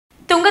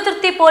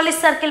Thungathurthi police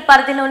circle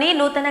పరిధిలోని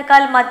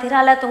నూతనకాల్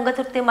మధ్యరాల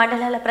తుంగతుర్తి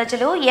మండలాల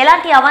ప్రజలు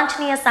ఎలాంటి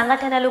అవాంఛనీయ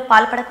సంఘటనలు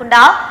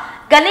పాల్పడకుండా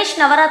గణేష్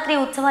నవరాత్రి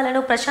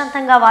ఉత్సవాలను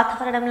ప్రశాంతంగా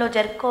వాతావరణంలో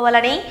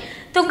జరుపుకోవాలని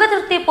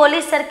Thungathurthi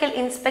police circle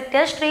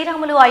inspector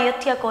Sriramulu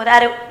Ayodhya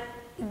కోరారు.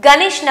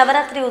 గణేష్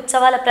నవరాత్రి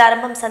ఉత్సవాల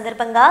ప్రారంభం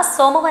సందర్భంగా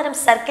సోమవారం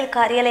సర్కిల్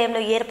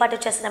కార్యాలయంలో ఏర్పాటు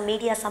చేసిన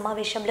మీడియా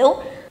సమావేశంలో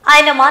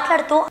ఆయన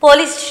మాట్లాడుతూ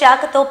పోలీస్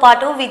శాఖతో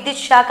పాటు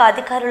విద్యుత్ శాఖ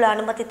అధికారుల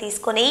అనుమతి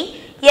తీసుకుని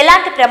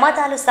ఎలాంటి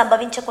ప్రమాదాలు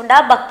సంభవించకుండా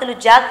భక్తులు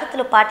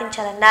జాగ్రత్తలు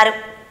పాటించాలన్నారు.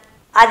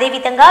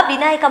 అదేవిధంగా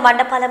వినాయక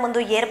మండపాల ముందు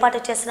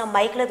ఏర్పాటు చేసిన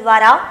మైకుల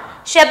ద్వారా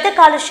శబ్ద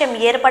కాలుష్యం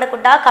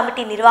ఏర్పడకుండా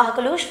కమిటీ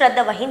నిర్వాహకులు శ్రద్ధ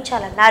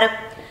వహించాలన్నారు.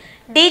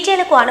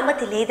 డీజేలకు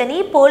అనుమతి లేదని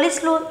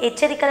పోలీసులు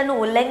హెచ్చరికలను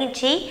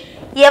ఉల్లంఘించి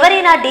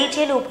ఎవరైనా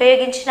డీజేలు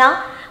ఉపయోగించినా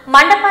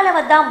మండపాల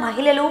వద్ద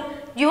మహిళలు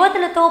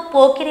యువతులతో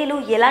పోకిరీలు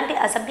ఎలాంటి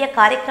అసభ్య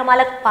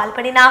కార్యక్రమాలకు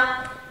పాల్పడినా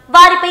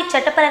వారిపై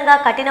చట్టపరంగా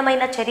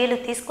కఠినమైన చర్యలు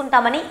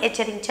తీసుకుంటామని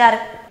హెచ్చరించారు.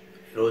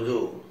 ఈరోజు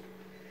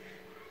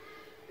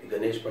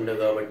గణేష్ పండుగ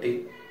కాబట్టి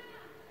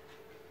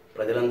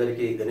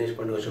ప్రజలందరికీ గణేష్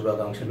పండుగ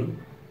శుభాకాంక్షలు.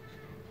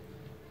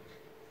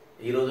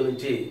 ఈరోజు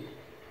నుంచి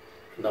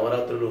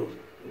నవరాత్రులు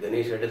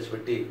గణేష్ ఐడల్స్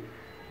పెట్టి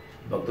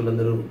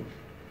భక్తులందరూ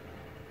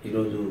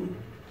ఈరోజు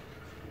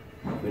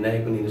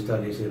వినాయకుని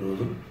ఇన్స్టాల్ చేసే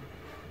రోజు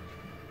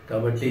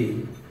కాబట్టి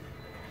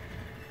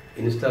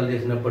ఇన్స్టాల్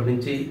చేసినప్పటి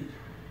నుంచి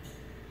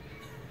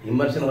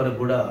ఇమ్మర్షన్ వరకు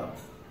కూడా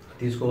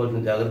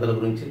తీసుకోవాల్సిన జాగ్రత్తల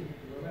గురించి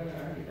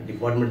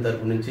డిపార్ట్మెంట్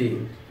తరఫు నుంచి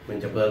మేము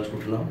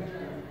చెప్పదలుచుకుంటున్నాం.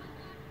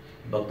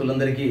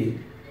 భక్తులందరికీ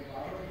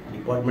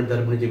డిపార్ట్మెంట్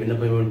తరఫు నుంచి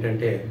విన్నపం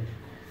ఏమిటంటే,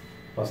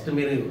 ఫస్ట్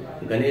మీరు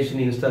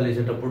గణేష్ని ఇన్స్టాల్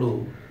చేసేటప్పుడు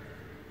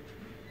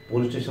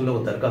పోలీస్ స్టేషన్లో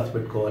ఒక దరఖాస్తు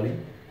పెట్టుకోవాలి.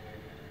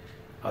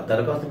 ఆ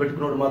దరఖాస్తు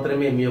పెట్టుకున్నప్పుడు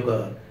మాత్రమే మీ యొక్క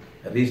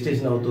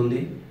రిజిస్ట్రేషన్ అవుతుంది.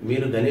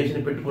 మీరు గణేష్ని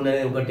పెట్టుకునే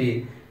ఒకటి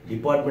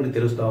డిపార్ట్మెంట్కి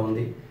తెలుస్తూ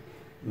ఉంది.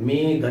 మీ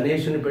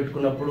గణేష్ని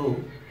పెట్టుకున్నప్పుడు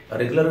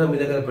రెగ్యులర్గా మీ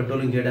దగ్గర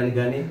పెట్రోలింగ్ చేయడానికి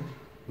కానీ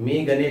మీ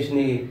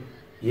గణేష్ని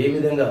ఏ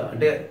విధంగా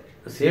అంటే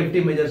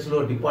సేఫ్టీ మెజర్స్లో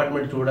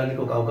డిపార్ట్మెంట్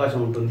చూడడానికి ఒక అవకాశం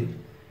ఉంటుంది.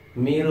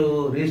 మీరు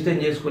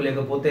రిజిస్ట్రేషన్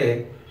చేసుకోలేకపోతే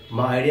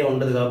మా ఐడియా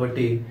ఉండదు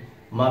కాబట్టి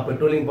మా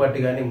పెట్రోలింగ్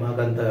పార్టీ కానీ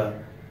మాకంత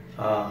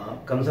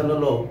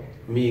కన్సర్న్లో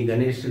మీ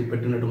గణేష్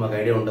పెట్టినట్టు మాకు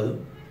ఐడియా ఉండదు.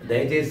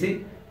 దయచేసి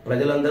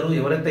ప్రజలందరూ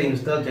ఎవరైతే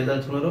ఇన్స్టాల్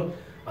చేయదలుచుకున్నారో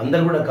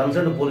అందరూ కూడా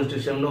కన్సర్న్ పోలీస్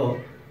స్టేషన్లో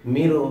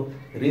మీరు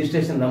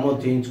రిజిస్ట్రేషన్ నమోదు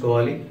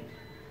చేయించుకోవాలి.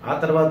 ఆ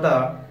తర్వాత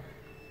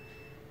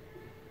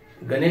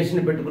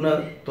గణేష్ని పెట్టుకున్న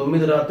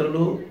 9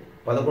 రాత్రులు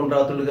 11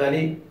 రాత్రులు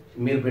కానీ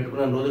మీరు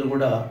పెట్టుకున్న రోజులు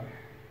కూడా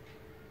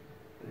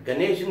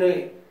గణేష్ని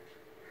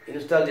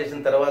ఇన్స్టాల్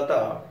చేసిన తర్వాత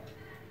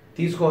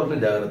తీసుకోవాల్సిన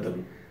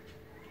జాగ్రత్తలు,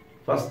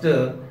 ఫస్ట్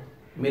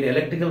మీరు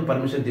ఎలక్ట్రికల్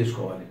పర్మిషన్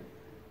తీసుకోవాలి.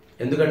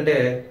 ఎందుకంటే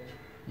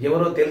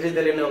ఎవరో తెలిసి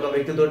తెలియని ఒక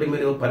వ్యక్తితోటి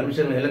మీరు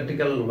పర్మిషన్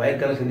ఎలక్ట్రికల్ వైర్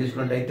కనెక్షన్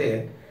తీసుకున్నట్టయితే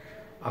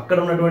అక్కడ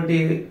ఉన్నటువంటి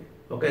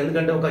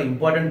ఎందుకంటే ఒక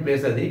ఇంపార్టెంట్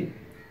ప్లేస్ అది,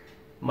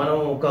 మనం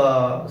ఒక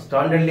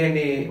స్టాండర్డ్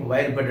లేని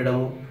వైర్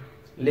పెట్టడము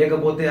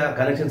లేకపోతే ఆ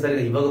కనెక్షన్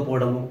సరిగా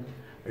ఇవ్వకపోవడము,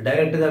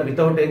 డైరెక్ట్గా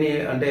వితౌట్ ఎనీ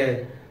అంటే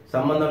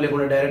సంబంధం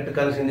లేకుండా డైరెక్ట్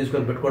కనెక్షన్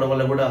తీసుకొని పెట్టుకోవడం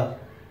వల్ల కూడా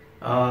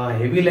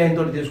హెవీ లైన్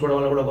తోటి తీసుకోవడం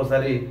వల్ల కూడా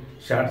ఒకసారి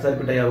షార్ట్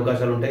సర్క్యూట్ అయ్యే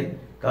అవకాశాలు ఉంటాయి.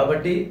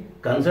 కాబట్టి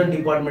కన్సర్న్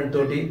డిపార్ట్మెంట్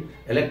తోటి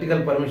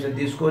ఎలక్ట్రికల్ పర్మిషన్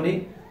తీసుకొని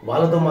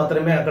వాళ్ళతో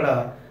మాత్రమే అక్కడ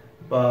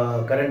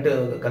కరెంట్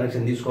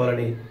కనెక్షన్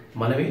తీసుకోవాలని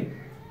మనవి.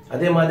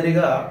 అదే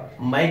మాదిరిగా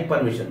మైక్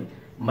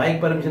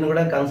పర్మిషన్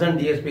కూడా కన్సర్న్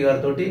డిఎస్పీ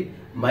గారితో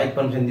మైక్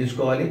పర్మిషన్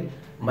తీసుకోవాలి.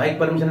 మైక్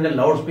పర్మిషన్ అంటే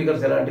లౌడ్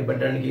స్పీకర్స్ ఎలాంటి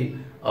పెట్టడానికి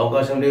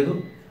అవకాశం లేదు.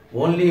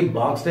 ఓన్లీ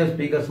బాక్స్ టైప్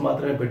స్పీకర్స్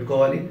మాత్రమే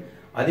పెట్టుకోవాలి.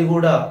 అది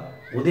కూడా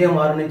ఉదయం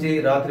 6 నుంచి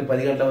రాత్రి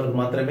 10 గంటల వరకు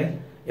మాత్రమే,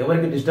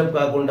 ఎవరికి డిస్టర్బ్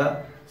కాకుండా,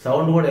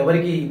 సౌండ్ కూడా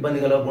ఎవరికి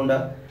ఇబ్బంది కలగకుండా.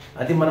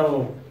 అది మనం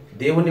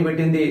దేవుణ్ణి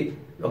పెట్టింది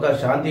ఒక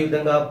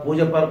శాంతియుతంగా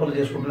పూజ పార్పలు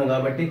చేసుకుంటున్నాం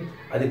కాబట్టి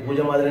అది పూజ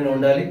మాదిరినే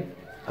ఉండాలి.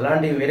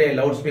 అలాంటి వేరే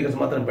లౌడ్ స్పీకర్స్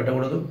మాత్రం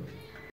పెట్టకూడదు.